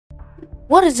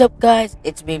What is up, guys?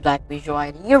 It's me, Black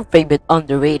Visual, your favorite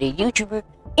underrated YouTuber,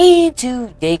 and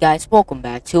today, guys, welcome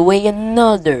back to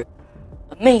another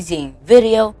amazing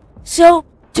video. So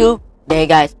today,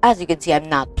 guys, as you can see, I'm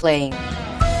not playing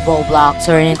Roblox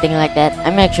or anything like that.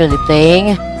 I'm actually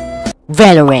playing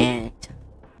Valorant.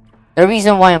 The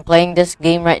reason why I'm playing this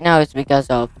game right now is because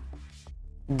of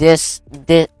this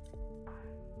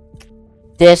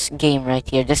game right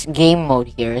here, this game mode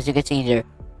here. As you can see there,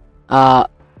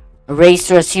 race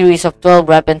through a series of 12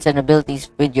 weapons and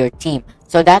abilities with your team.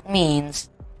 So that means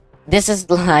this is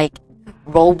like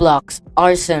Roblox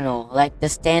Arsenal, like the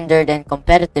standard and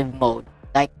competitive mode.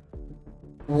 Like,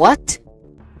 what?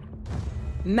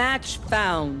 Match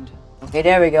found. Okay,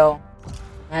 there we go.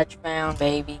 Match found,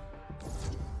 baby.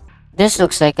 This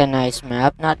looks like a nice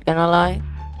map, not gonna lie.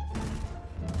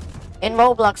 In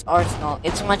Roblox Arsenal,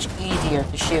 it's much easier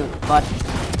to shoot, but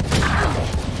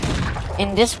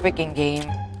in this freaking game,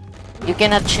 you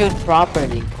cannot shoot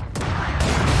properly.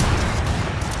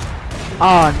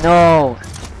 Oh no!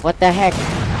 What the heck?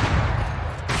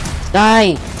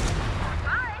 Die!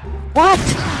 What?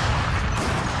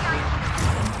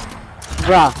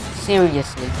 Bruh,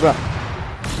 seriously, bruh.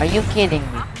 Are you kidding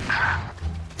me?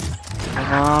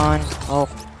 Come on. Oh,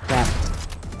 crap.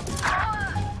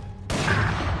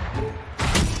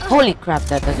 Holy crap,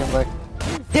 that doesn't work.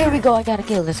 There we go, I got a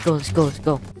kill. Let's go, let's go, let's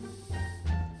go.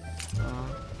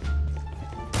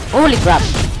 Holy crap!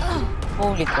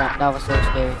 Holy crap, that was so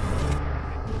scary.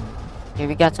 Okay,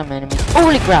 we got some enemies.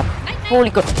 Holy crap! Holy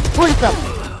crap! Holy crap!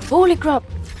 Holy crap!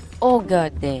 Oh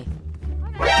god dang.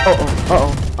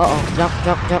 Uh-oh. Jump.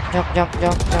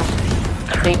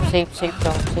 Safe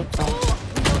zone.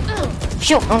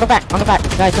 Shoot! On the back!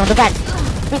 Guys, on the back!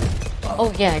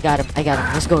 Oh yeah, I got him.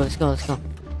 Let's go. Is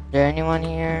there anyone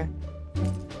here?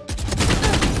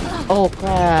 Oh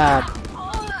crap!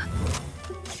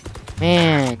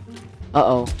 Man.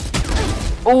 Uh-oh.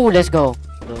 Oh, let's go.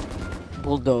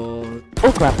 Bulldog.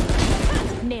 Oh crap.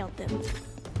 Nailed them.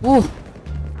 Woo.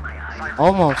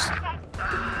 Almost.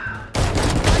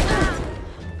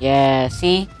 Yeah,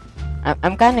 see?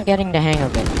 I'm kind of getting the hang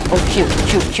of it. Oh, shoot.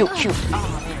 Oh,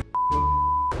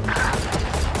 man.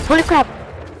 Holy crap.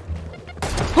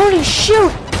 Holy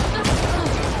shoot.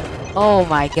 Oh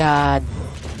my god.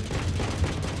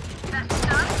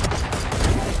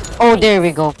 Oh, there we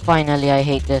go. Finally, I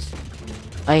hate this.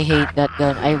 I hate that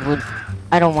gun.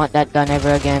 I don't want that gun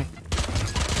ever again.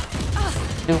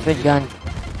 Stupid gun.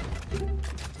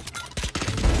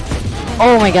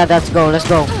 Oh my god, let's go.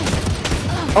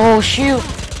 Oh, shoot.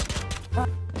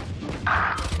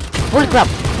 Holy crap.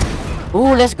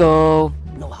 Ooh, let's go.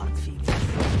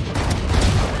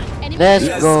 Let's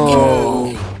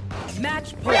go.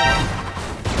 Match point.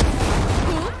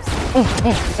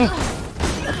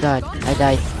 God, I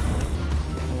died.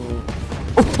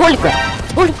 Oh, holy crap!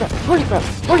 Holy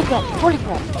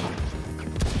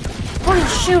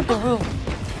shoot, the room!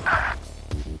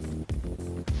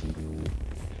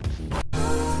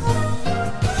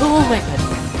 Oh my god!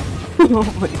 Oh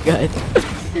my god!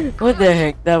 What the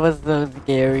heck? That was so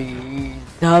scary!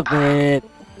 Stop it!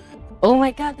 Oh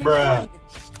my god! Bruh.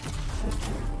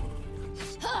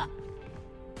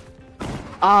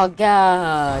 Oh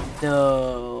god,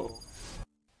 no!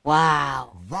 Wow!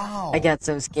 I got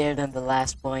so scared on the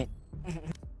last point.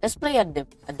 Let's play a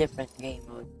different game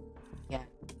mode. Yeah,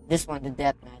 this one, the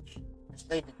deathmatch. Let's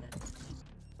play the deathmatch.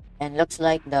 And looks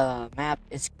like the map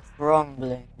is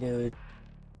crumbling, dude.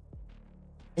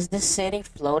 Is this city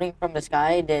floating from the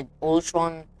sky? Did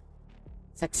Ultron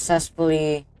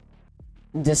successfully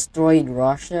destroyed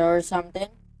Russia or something?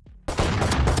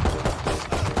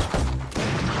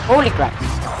 Holy crap!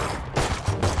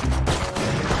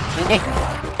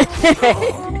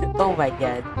 Oh my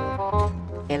god.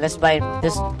 Okay, let's buy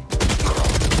this.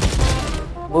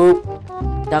 Boop.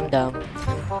 Dum.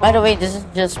 By the way, this is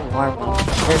just warm up.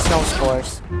 There's no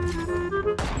scores.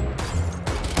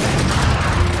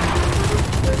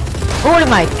 Oh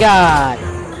my god!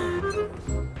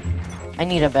 I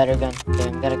need a better gun. Okay,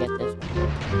 I'm gonna get this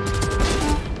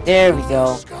one. There we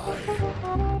go.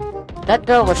 That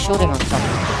girl was shooting on something.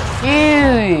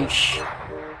 Sheesh!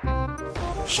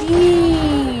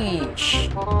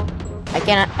 I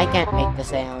can't make the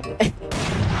sound.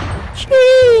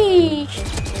 Sheesh!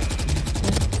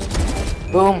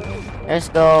 Boom! Let's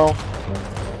go.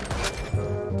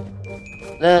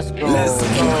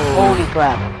 Holy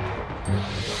crap!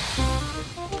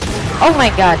 Oh my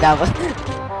god,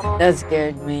 that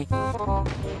scared me.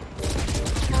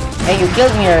 Hey, you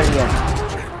killed me earlier.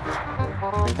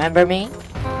 Remember me?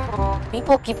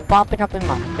 People keep popping up in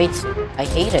my face. I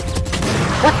hate it.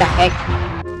 What the heck?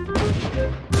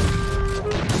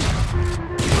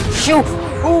 Shoot!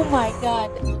 Oh my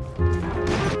god!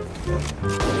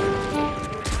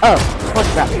 Oh, holy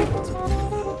crap.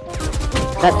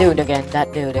 That dude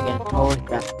again, holy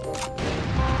crap.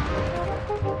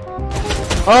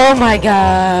 Oh my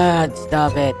god!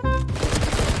 Stop it.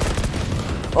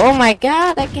 Oh my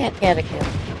god, I can't get a kill.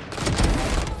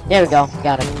 There we go,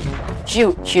 got him.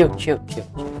 Shoot.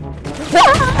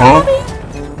 Huh?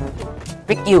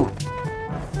 Frick you.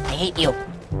 I hate you.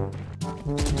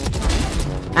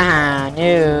 Ah,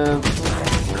 no.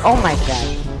 Oh my god.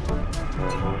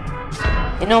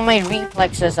 You know, my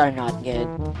reflexes are not good.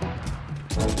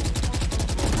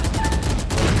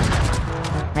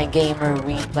 My gamer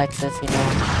reflexes, you know.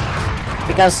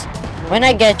 Because when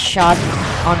I get shot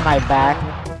on my back,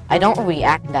 I don't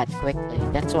react that quickly.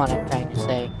 That's what I'm trying to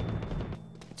say.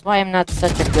 That's why I'm not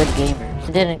such a good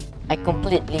gamer. I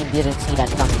completely didn't see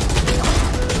that coming.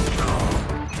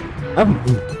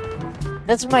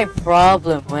 That's my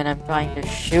problem when I'm trying to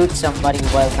shoot somebody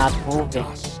while not moving.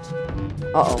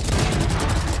 Uh-oh.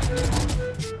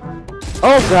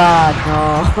 Oh god,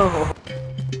 no.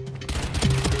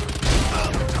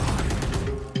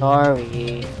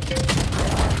 Sorry.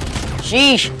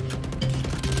 Sheesh.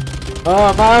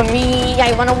 Oh, mommy,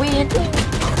 I wanna win.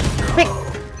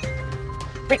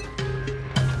 Frick.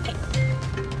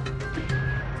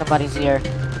 Somebody's here.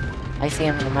 I see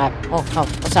him on the map. Oh,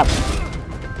 what's up?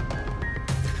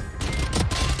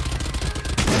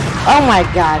 Oh my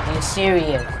god, are you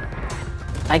serious?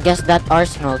 I guess that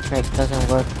arsenal trick doesn't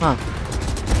work, huh?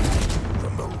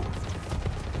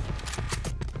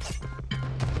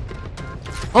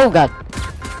 Oh god.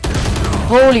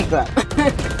 Holy crap.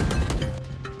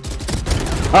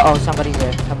 Uh-oh, somebody's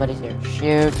here.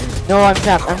 Shoot. No, I'm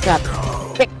trapped.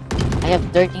 Frick. I have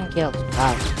 13 kills.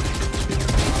 Wow.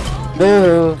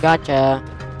 Boo, gotcha.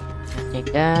 I'll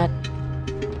take that.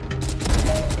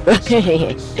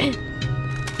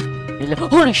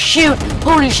 Holy shoot!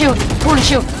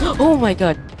 Oh my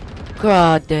god.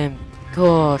 God damn.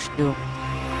 Gosh, dude.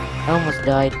 I almost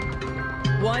died.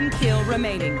 1 kill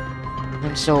remaining.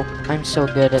 I'm so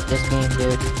good at this game,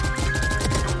 dude.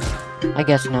 I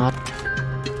guess not.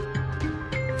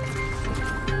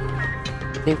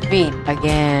 Defeat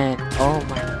again. Oh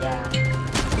my god.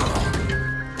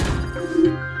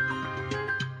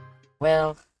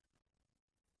 Well,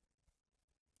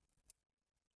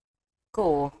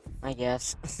 cool, I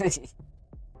guess.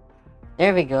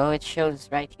 There we go. It shows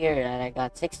right here that I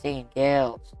got 16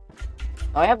 kills.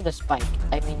 Oh, I have the spike.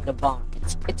 I mean the bomb.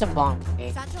 It's a bomb,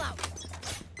 okay?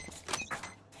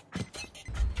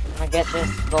 I'm gonna get this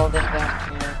golden gun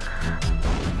here.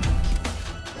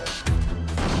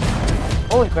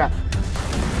 Holy crap.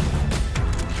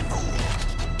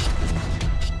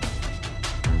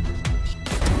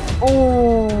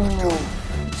 Oh,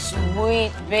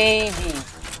 sweet baby.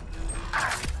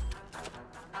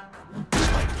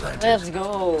 Let's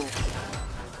go.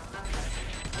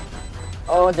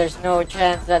 Oh, there's no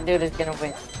chance that dude is gonna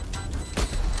win.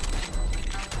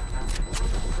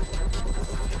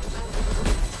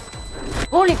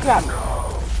 Holy crap!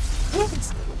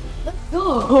 Yes! Let's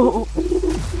go!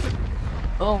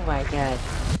 Oh my god.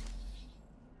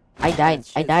 I died,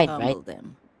 right?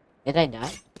 Did I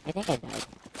die? I think I died.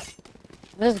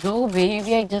 Let's go,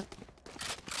 baby.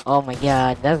 Oh my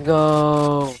god, let's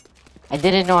go. I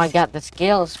didn't know I got the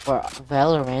skills for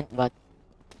Valorant, but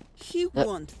He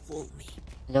won't fool me.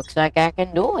 looks like I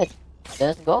can do it.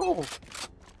 Let's go.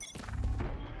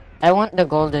 I want the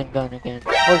golden gun again.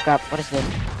 Holy crap, what is this?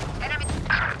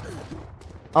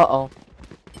 Uh-oh.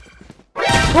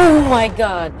 Oh my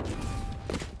god.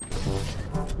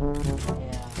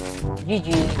 Yeah. GG.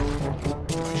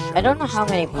 I don't know how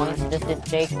many points does it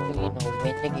take to,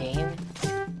 win the game.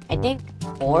 I think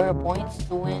 4 points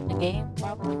to win the game,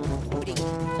 probably.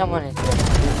 Someone is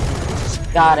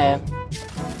good. Got him.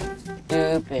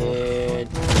 Stupid.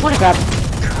 Holy crap.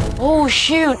 Oh,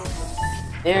 shoot.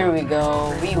 There we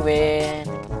go. We win.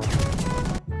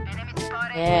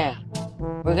 Yeah.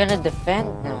 We're gonna defend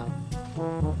now.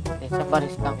 Okay,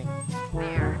 somebody's coming.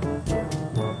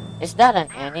 Is that an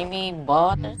enemy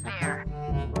bot or something?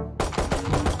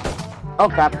 Oh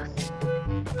crap.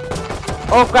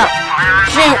 Oh crap.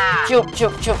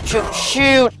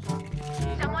 Shoot.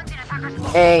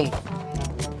 Hey.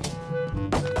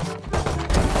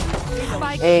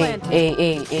 Hey.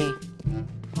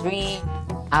 3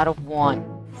 out of 1.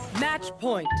 Match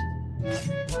point.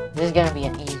 This is gonna be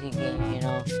an easy game, you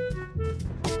know.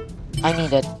 I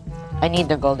need it. I need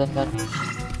the golden gun.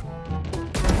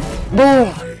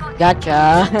 Boom!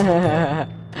 Gotcha!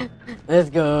 Let's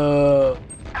go!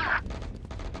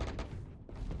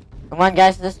 Come on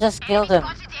guys, let's just kill them.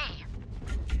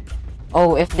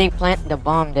 Oh, if they plant the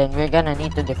bomb, then we're gonna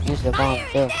need to defuse the bomb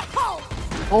too.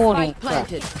 Holy Spike crap.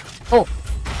 planted. Oh,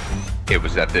 It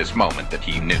was at this moment that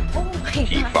he knew. oh my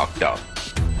He god. fucked up.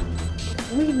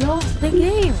 We lost the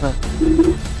game.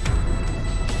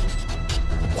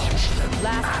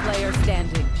 Last player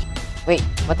standing. Wait,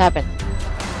 what happened?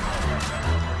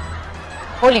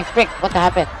 Holy frick, what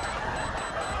happened?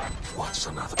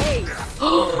 Hey,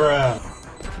 Bruh.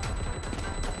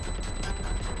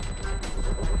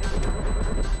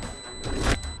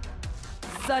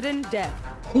 sudden death.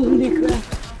 Holy crap.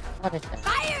 What is that?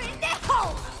 Fire in the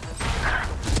hole!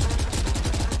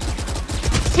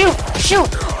 Shoot!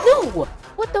 Shoot! No!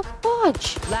 What the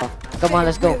fudge? Come on,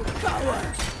 let's go.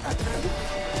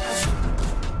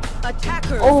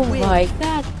 Attacker. Oh win. my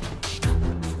god.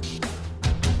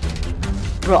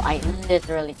 Bro, I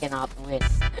literally cannot win.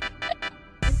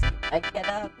 I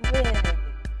cannot win.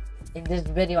 In this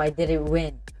video, I didn't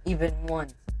win even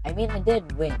once. I mean, I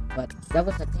did win, but that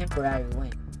was a temporary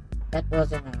win. That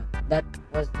was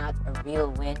not a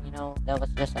real win, you know. That was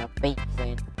just a fake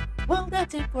win. Well,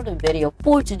 that's it for the video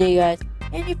for today, guys.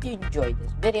 And if you enjoyed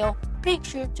this video, make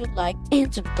sure to like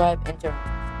and subscribe and turn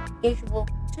on notification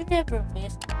to never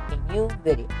miss a new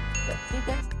video. So see you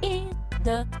guys in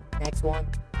the next one.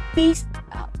 Peace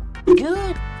out.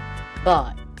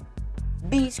 Goodbye.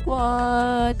 B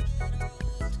Squad.